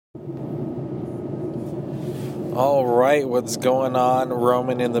All right, what's going on?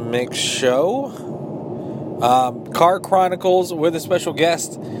 Roman in the Mix show. Car Chronicles with a special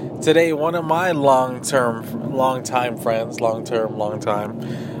guest. Today, one of my long-time friends.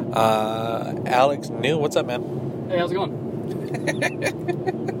 Alex New. What's up, man? Hey, how's it going?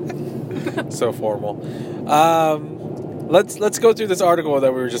 So formal. Let's go through this article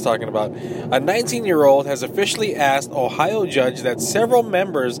that we were just talking about. A 19-year-old has officially asked Ohio judge that several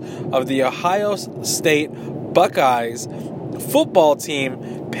members of the Ohio State Buckeyes football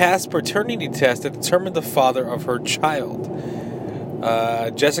team pass paternity test to determine the father of her child.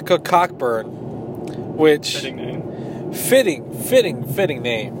 Jessica Cockburn, which fitting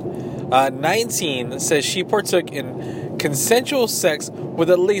name. 19 says she partook in consensual sex with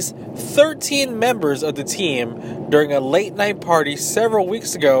at least 13 members of the team during a late night party several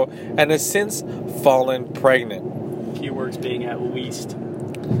weeks ago and has since fallen pregnant. Keywords being at least.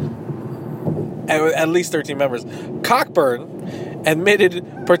 At least 13 members. Cockburn admitted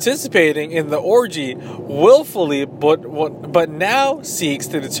participating in the orgy willfully, but now seeks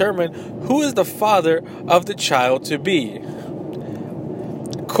to determine who is the father of the child to be.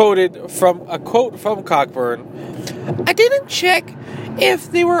 A quote from Cockburn: "I didn't check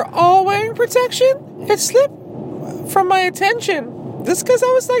if they were all wearing protection. It slipped from my attention. Just because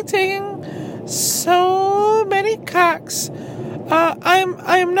I was taking so many cocks. I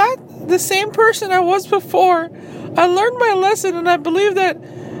am not the same person I was before. I learned my lesson, and I believe that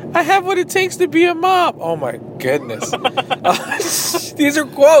I have what it takes to be a mom." Oh my goodness. These are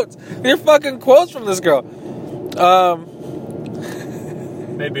quotes. They're fucking quotes from this girl.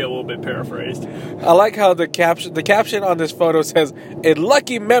 Maybe a little bit paraphrased. I like how the caption on this photo says, "A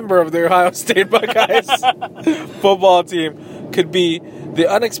lucky member of the Ohio State Buckeyes football team could be the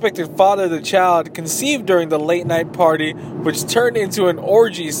unexpected father of the child conceived during the late night party, which turned into an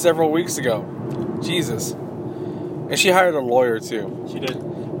orgy several weeks ago." Jesus. And she hired a lawyer, too. She did.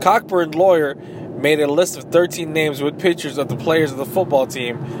 Cockburn's lawyer made a list of 13 names with pictures of the players of the football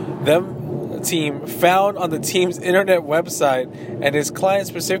team. Team found on the team's internet website, and his client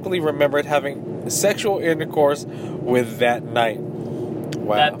specifically remembered having sexual intercourse with that night.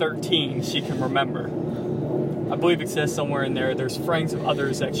 Wow. That 13 she can remember. I believe it says somewhere in there there's friends of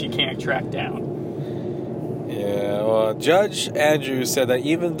others that she can't track down. Yeah, well, Judge Andrews said that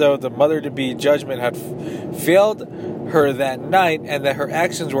even though the mother-to-be judgment had failed her that night and that her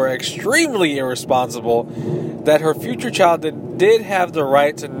actions were extremely irresponsible, that her future child did have the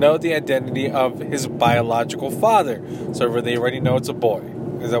right to know the identity of his biological father. So they already know it's a boy.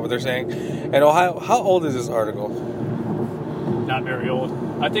 Is that what they're saying? And Ohio, how old is this article? Not very old.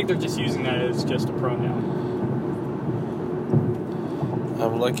 I think they're just using that as just a pronoun.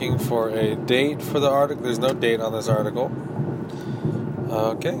 I'm looking for a date for the article. There's no date on this article.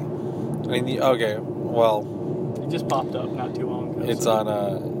 Okay. Okay, well... It just popped up not too long ago.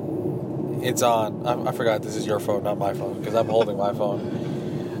 It's on. I forgot this is your phone, not my phone, because I'm holding my phone.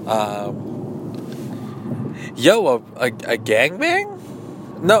 A gangbang?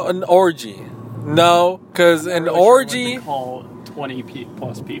 No, an orgy. No, because an orgy... Sure call 20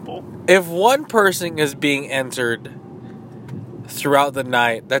 plus people. If one person is being entered throughout the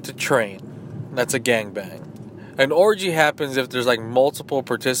night, that's a train. That's a gangbang. An orgy happens if there's multiple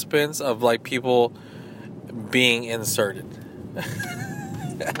participants of people being inserted.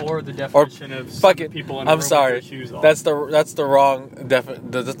 Or the definition of people in a room with their shoes off. That's the wrong that's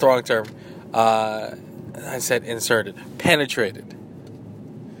the wrong term. I said inserted, penetrated.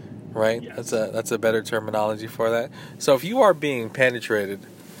 Right? Yes. That's a better terminology for that. So if you are being penetrated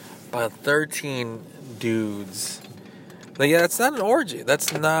by 13 dudes, that's not an orgy.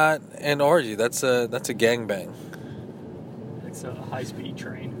 That's not an orgy. That's a gangbang. It's a high-speed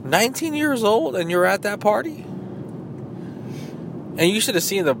train. 19 years old and you're at that party? And you should have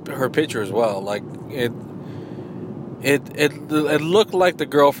seen her picture as well. It looked like the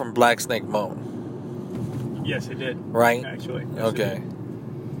girl from Black Snake Moan. Yes, it did. Right? Actually. Yes, okay.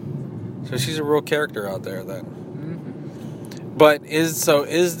 So she's a real character out there then. Mm-hmm. But is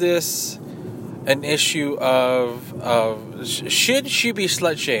this an issue of should she be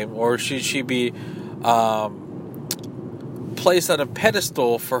slut shamed, or should she be placed on a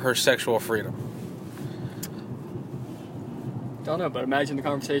pedestal for her sexual freedom? Don't know, but imagine the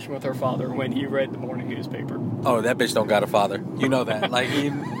conversation with her father when he read the morning newspaper. Oh, that bitch don't got a father. You know that.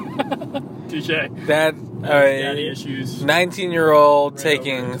 Touche. That daddy issues. 19-year-old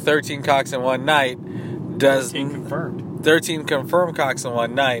taking 13 cocks in one night does 13 confirmed. 13 confirmed cocks in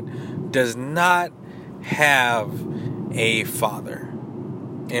one night does not have a father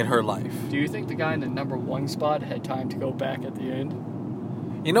in her life. Do you think the guy in the number 1 spot had time to go back at the end?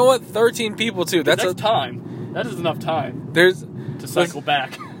 You know what? 13 people too. That's time. That is enough time There's to cycle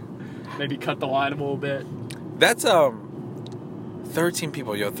back. Maybe cut the line a little bit. That's 13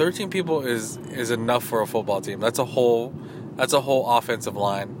 people, yo. 13 people is enough for a football team. That's a whole offensive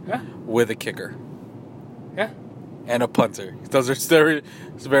line with a kicker. Yeah. And a punter. Those are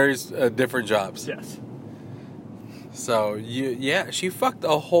very different jobs. Yes. So she fucked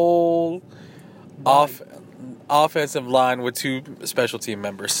a whole offensive line with 2 special team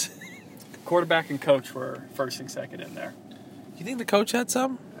members. Quarterback and coach were first and second in there. You think the coach had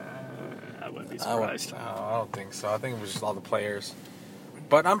some? I wouldn't be surprised. I don't think so. I think it was just all the players.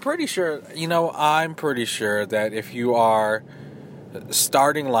 But I'm pretty sure that if you are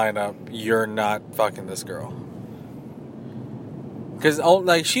starting lineup, you're not fucking this girl. Because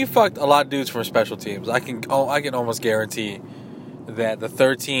like she fucked a lot of dudes from special teams. I can almost guarantee that the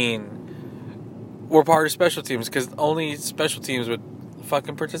 13 were part of special teams because only special teams would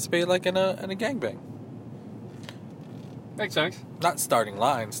fucking participate like in a gangbang. Makes sense. Not starting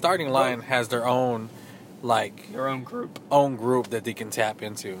line. Starting line has their own their own group that they can tap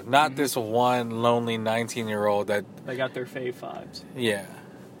into. Not this one lonely 19-year-old that they got their fave vibes. Yeah,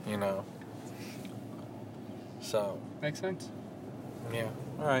 So makes sense. Yeah.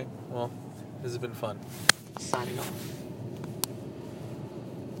 All right. Well, this has been fun. Signing off.